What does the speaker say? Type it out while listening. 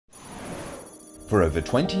For over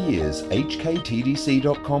 20 years,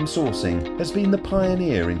 HKTDC.com Sourcing has been the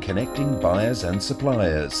pioneer in connecting buyers and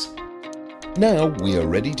suppliers. Now we are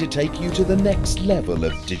ready to take you to the next level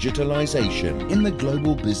of digitalisation in the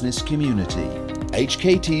global business community.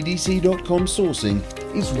 HKTDC.com Sourcing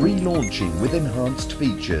is relaunching with enhanced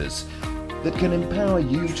features that can empower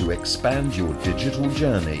you to expand your digital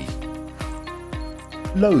journey.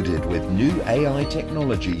 Loaded with new AI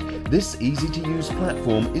technology, this easy-to-use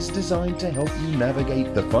platform is designed to help you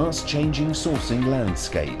navigate the fast-changing sourcing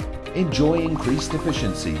landscape. Enjoy increased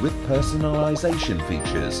efficiency with personalisation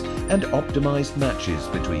features and optimized matches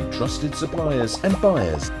between trusted suppliers and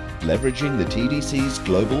buyers, leveraging the TDC's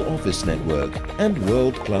global office network and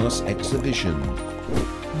world-class exhibition.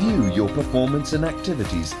 View your performance and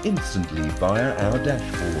activities instantly via our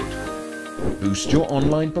dashboard. Boost your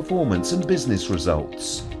online performance and business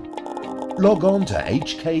results. Log on to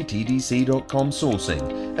HKTDC.com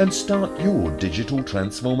Sourcing and start your digital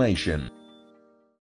transformation.